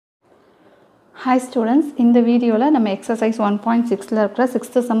Hi students, in the video la நம்ம exercise 1.6 la இருக்கிற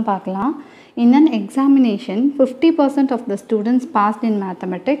 6th sum பார்க்கலாம். In an examination, 50% of the students passed in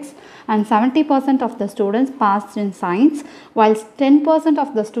mathematics and 70% of the students passed in science, whilst 10% of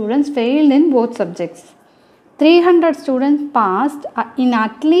the students failed in both subjects. 300 students passed in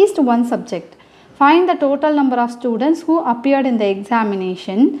at least one subject. Find the total number of students who appeared in the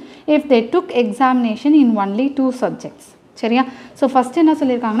examination if they took examination in only two subjects. சரியா? So first என்ன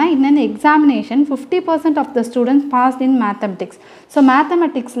சொல்லிருக்காங்கன்னா, in an examination 50% of the students passed in mathematics. So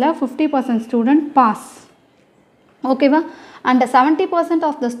mathematicsல 50% student pass. ஓகேவா? And 70%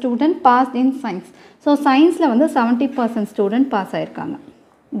 of the student passed in science. So scienceல வந்து 70% student pass ஆயிருக்காங்க.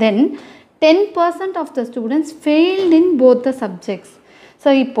 Then 10% of the students failed in both the subjects.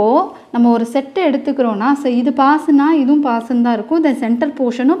 So இப்போது நம்ம ஒரு set எடுத்துக்கிறோன்னா, so இது பாஸ்னா இதுவும் பாஸ்ன்னு தான் இருக்கும். இந்த சென்டர்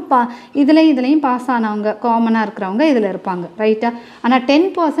போர்ஷனும் இதுலேயும் பாஸ் ஆனவங்க காமனாக இருக்கிறவங்க இதில் இருப்பாங்க, ரைட்டா? ஆனால்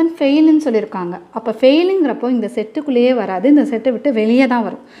 10% ஃபெயிலுன்னு சொல்லியிருக்காங்க. அப்போ ஃபெயிலுங்கிறப்போ இந்த செட்டுக்குள்ளேயே வராது, இந்த செட்டை விட்டு வெளியே தான்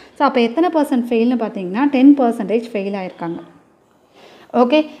வரும். ஸோ அப்போ எத்தனை பர்சன்ட் ஃபெயில்னு பார்த்தீங்கன்னா 10% ஃபெயில் ஆகிருக்காங்க.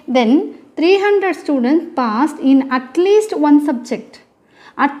 ஓகே, தென் 300 ஸ்டூடெண்ட்ஸ் பாஸ்ட் இன் அட்லீஸ்ட் ஒன் சப்ஜெக்ட்.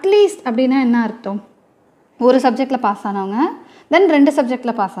 அட்லீஸ்ட் அப்படின்னா என்ன அர்த்தம்? ஒரு சப்ஜெக்டில் பாஸ் ஆனவங்க, தென் 2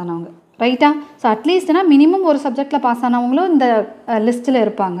 சப்ஜெக்டில் பாஸ் ஆனவங்க, ரைட்டா? ஸோ அட்லீஸ்ட்னா மினிமம் ஒரு சப்ஜெக்டில் பாஸ் ஆனவங்களும் இந்த லிஸ்ட்டில்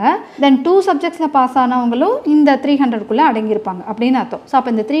இருப்பாங்க. தென் 2 சப்ஜெக்ட்ஸில் பாஸ் ஆனவங்களும் இந்த 300க்குள்ளே அடங்கியிருப்பாங்க அப்படின்னு அர்த்தம். ஸோ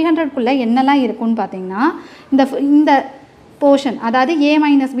அப்போ இந்த 300க்குள்ளே என்னெல்லாம் இருக்குன்னு பார்த்தீங்கன்னா, இந்த போர்ஷன், அதாவது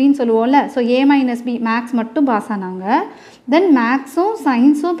A-Bன்னு சொல்லுவோம்ல. ஸோ A-B மேக்ஸ் மட்டும் பாஸ் ஆனவங்க, தென் மேக்ஸும்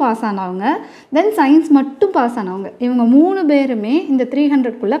சயின்ஸும் பாஸ் ஆனவங்க, தென் சயின்ஸ் மட்டும் பாஸ் ஆனவங்க, இவங்க 3 பேருமே இந்த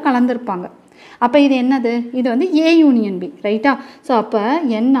 300க்குள்ளே கலந்துருப்பாங்க. அப்போ இது என்னது? இது வந்து A யூனியன் B, ரைட்டா? ஸோ அப்போ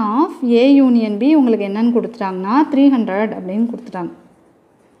N of A union B உங்களுக்கு என்னன்னு கொடுத்துட்டாங்கன்னா 300 அப்படின்னு கொடுத்துட்டாங்க.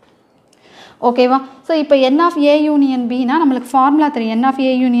 ஓகேவா? ஸோ இப்போ N ஆஃப் A யூனியன் Bனா நம்மளுக்கு ஃபார்முலா தெரியும். N of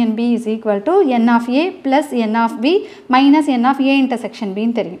A union B is equal to N of A plus N of B minus N of A intersection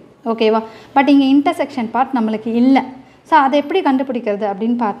Bன்னு தெரியும். ஓகேவா? பட் இங்கே இன்டர்செக்ஷன் பார்ட் நம்மளுக்கு இல்லை. ஸோ அதை எப்படி கண்டுபிடிக்கிறது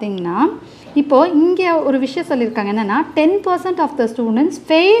அப்படின்னு பார்த்தீங்கன்னா, இப்போது இங்கே ஒரு விஷயம் சொல்லியிருக்காங்க என்னென்னா, 10% of the students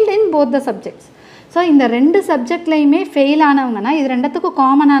failed in both the subjects. So இந்த 2 சப்ஜெக்ட்லேயுமே ஃபெயில் ஆனவங்கன்னா இது ரெண்டுத்துக்கும்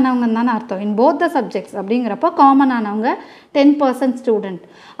காமன் ஆனவங்கன்னு தானே அர்த்தம். இன் போத் த சப்ஜெக்ட்ஸ் அப்படிங்கிறப்போ காமன் ஆனவங்க 10% ஸ்டூடெண்ட்.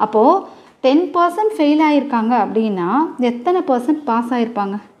 அப்போது 10% ஃபெயில் ஆகியிருக்காங்க அப்படின்னா எத்தனை பர்சன்ட் பாஸ்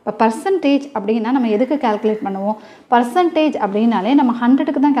ஆகிருப்பாங்க? இப்போ பர்சன்டேஜ் அப்படின்னா நம்ம எதுக்கு கால்குலேட் பண்ணுவோம்? பர்சன்டேஜ் அப்படின்னாலே நம்ம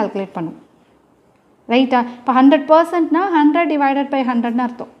 100க்கு தான் கால்குலேட் பண்ணுவோம், ரைட்டா? இப்போ 100%னா 100 டிவைடட் பை 100ன்னு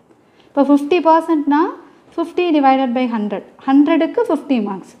அர்த்தம். இப்போ 50%னா 50 டிவைடட் பை 100, 100க்கு 50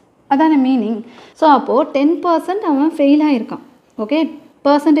 மார்க்ஸ், அதான மீனிங். ஸோ அப்போது 10% அவன் fail ஆகிருக்கான். Okay,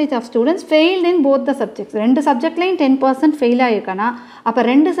 percentage of students failed in both the subjects. 2 சப்ஜெக்ட்லேயும் 10% fail ஆகிருக்கானா, அப்போ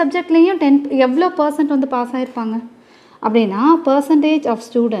 2 சப்ஜெக்ட்லேயும் எவ்வளோ பர்சன்ட் வந்து பாஸ் ஆகிருப்பாங்க அப்படின்னா, percentage of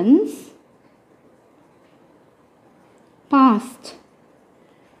students past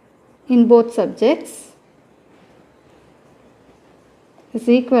in both subjects is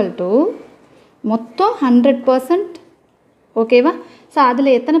equal to மொத்தம் 100%. ஓகேவா? ஸோ அதில்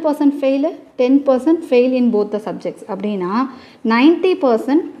எத்தனை percent fail? 10% fail in both the subjects அப்படின்னா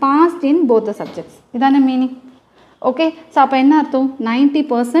 90% past in both the subjects, இதான மீனிங். ஓகே, ஸோ அப்போ என்ன அர்த்தம்?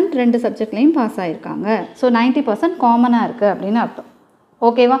 90% 2 சப்ஜெக்ட்லேயும் பாஸ் ஆகிருக்காங்க. ஸோ 90% காமனாக இருக்குது அப்படின்னு அர்த்தம்.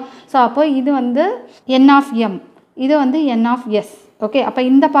 ஓகேவா? ஸோ அப்போ இது வந்து N ஆஃப் M, இது வந்து N ஆஃப் S. ஓகே, அப்போ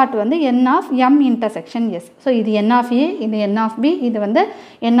இந்த பார்ட் வந்து N of M intersection S. So இது N ஆஃப் A, இது N ஆஃப் B, இது வந்து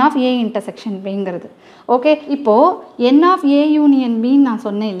N of A intersection Bங்கிறது. Okay, இப்போது N ஆஃப் A யூனியன் Bன்னு நான்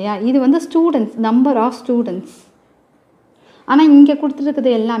சொன்னேன் இல்லையா, இது வந்து ஸ்டூடெண்ட்ஸ், நம்பர் ஆஃப் ஸ்டூடெண்ட்ஸ். ஆனால் இங்கே கொடுத்துருக்குது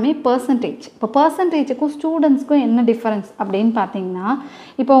எல்லாமே பர்சன்டேஜ். இப்போ பர்சன்டேஜுக்கும் ஸ்டூடெண்ட்ஸ்க்கும் என்ன டிஃப்ரென்ஸ் அப்படின்னு பார்த்தீங்கன்னா,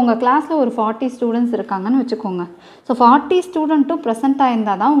 இப்போ உங்கள் கிளாஸில் ஒரு 40 ஸ்டூடெண்ட்ஸ் இருக்காங்கன்னு வச்சுக்கோங்க. ஸோ 40 ஸ்டூடெண்ட்டும் ப்ரெசென்ட்டாக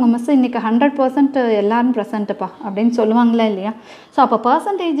இருந்தால் தான் உங்கள் மிஸ் இன்றைக்கி 100% எல்லோரும் ப்ரெசென்ட்டுப்பா அப்படின்னு சொல்லுவாங்களா இல்லையா? ஸோ அப்போ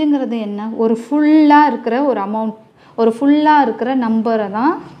பர்சன்டேஜுங்கிறது என்ன? ஒரு ஃபுல்லாக இருக்கிற ஒரு அமௌண்ட், ஒரு ஃபுல்லாக இருக்கிற நம்பரை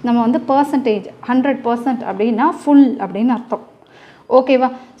தான் நம்ம வந்து பர்சன்டேஜ். 100% அப்படின்னா ஃபுல் அப்படின்னு அர்த்தம்.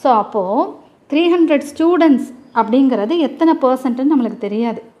 ஓகேவா? ஸோ அப்போது 300 ஸ்டூடெண்ட்ஸ் அப்படிங்கிறது எத்தனை பர்சன்ட்னு நம்மளுக்கு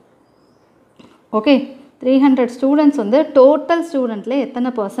தெரியாது. ஓகே, 300 ஸ்டூடெண்ட்ஸ் வந்து டோட்டல் ஸ்டூடெண்ட்டில் எத்தனை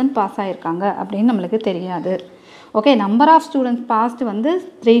பர்சன்ட் பாஸ் ஆகிருக்காங்க அப்படின்னு நம்மளுக்கு தெரியாது. Okay, number of students past வந்து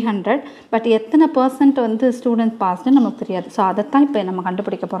 300, பட் எத்தனை பர்சன்ட் வந்து ஸ்டூடெண்ட்ஸ் பாஸ்ட்டுன்னு நமக்கு தெரியாது. ஸோ அதைத்தான் இப்போ நம்ம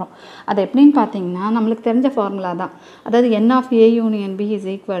கண்டுபிடிக்க போகிறோம். அது எப்படின்னு பார்த்தீங்கன்னா, நம்மளுக்கு தெரிஞ்ச ஃபார்முலா தான். அதாவது N of A union B is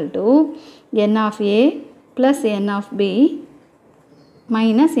equal to N of A plus N of B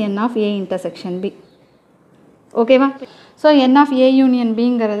minus N of A intersection B. ஓகேவா? So N of A union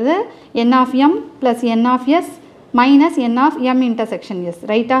Bங்கிறது N of M plus N of S minus N of M intersection S,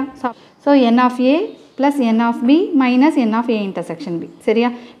 ரைட்டா? So N of A plus n of b minus n of a intersection b. சரியா?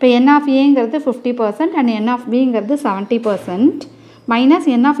 இப்போ n of a ங்கிறது 50% and n of b ங்கிறது 70% minus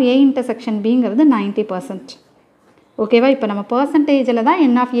n of a intersection b ங்கிறது 90%. ஓகேவா? இப்போ நம்ம பர்சன்டேஜில் தான்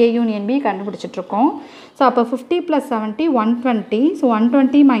n of a union b கண்டுபிடிச்சிட்ருக்கோம். So அப்போ 50 plus 70 120. So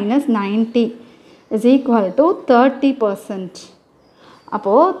 120 minus 90 is equal to 30%.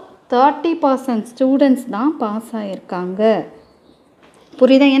 அப்போது 30% ஸ்டூடெண்ட்ஸ் தான் பாஸ் ஆகியிருக்காங்க.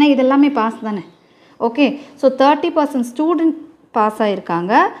 புரியுதா? ஏன்னா இதெல்லாமே பாஸ் தானே. ஓகே, ஸோ 30% ஸ்டூடெண்ட் பாஸ்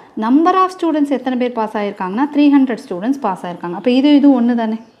ஆகியிருக்காங்க. நம்பர் ஆஃப் ஸ்டூடெண்ட்ஸ் எத்தனை பேர் பாஸ் ஆகியிருக்காங்கன்னா 300 ஸ்டூடெண்ட்ஸ் பாஸ் ஆகியிருக்காங்க. அப்போ இது ஒன்று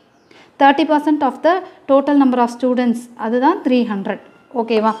தானே. 30% of the total number of students அதுதான் 300.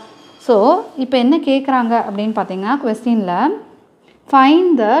 ஓகேவா? ஸோ இப்போ என்ன கேட்குறாங்க அப்படின்னு பார்த்தீங்கன்னா கொஸ்டினில்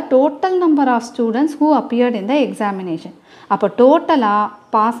find the total number of students who appeared in the examination. அப்போ டோட்டலாக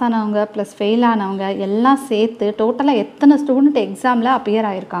பாஸ் ஆனவங்க ப்ளஸ் ஃபெயில் ஆனவங்க எல்லாம் சேர்த்து டோட்டலாக எத்தனை ஸ்டூடெண்ட் எக்ஸாமில் அப்பியர்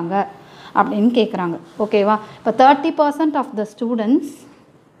ஆகியிருக்காங்க அப்படின்னு கேட்குறாங்க. ஓகேவா? இப்போ 30% of the students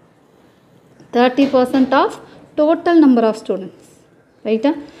 30% of total number of students.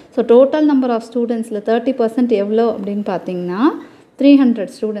 ரைட்டா? ஸோ டோட்டல் நம்பர் ஆஃப் ஸ்டூடெண்ட்ஸில் 30% எவ்வளோ அப்படின்னு பார்த்தீங்கன்னா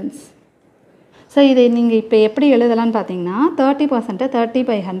 300 ஸ்டூடெண்ட்ஸ். ஸோ இதை நீங்கள் இப்போ எப்படி எழுதலான்னு பார்த்தீங்கன்னா 30%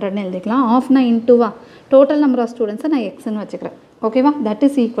 30/100ன்னு எழுதிக்கலாம். ஆஃப்னா இன்டூவா டோட்டல் நம்பர் ஆஃப் ஸ்டூடெண்ட்ஸை நான் எக்ஸ்ன்னு வச்சுக்கிறேன். ஓகேவா? That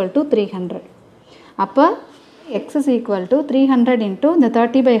is equal to 300. அப்போ X is equal to 300 into இந்த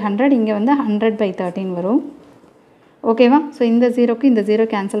 30/100 இங்கே வந்து 100/13 வரும். ஓகேவா? ஸோ இந்த ஜீரோக்கு இந்த ஜீரோ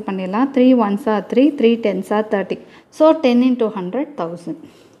கேன்சல் பண்ணிடலாம். 3 1s are 3, 3 10s are 30. So 10 into 100 1000.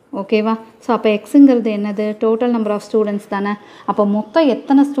 ஓகேவா? ஸோ அப்போ எக்ஸுங்கிறது என்னது? டோட்டல் நம்பர் ஆஃப் ஸ்டூடெண்ட்ஸ் தானே. அப்போ மொத்தம்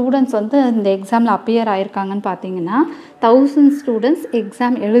எத்தனை ஸ்டூடெண்ட்ஸ் வந்து இந்த எக்ஸாமில் அப்பியர் ஆகியிருக்காங்கன்னு பார்த்தீங்கன்னா 1000 ஸ்டூடெண்ட்ஸ்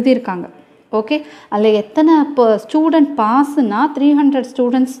எக்ஸாம் எழுதியிருக்காங்க. ஓகே, அதில் எத்தனை இப்போ ஸ்டூடெண்ட் பாஸ்னா 300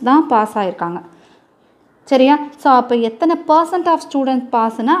 ஸ்டூடெண்ட்ஸ் தான் பாஸ் ஆகியிருக்காங்க. சரியா? ஸோ அப்போ எத்தனை பர்சன்ட் ஆஃப் ஸ்டூடெண்ட்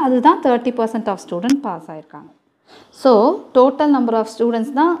பாஸ்னா அதுதான் 30% ஆஃப் ஸ்டூடெண்ட் பாஸ் ஆகியிருக்காங்க. So total number of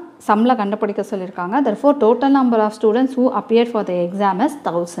students தான் சம்மில் கண்டுபிடிக்க சொல்லியிருக்காங்க. therefore total number of students who appeared for the exam is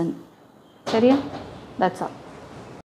 1000. சரியா? That's all.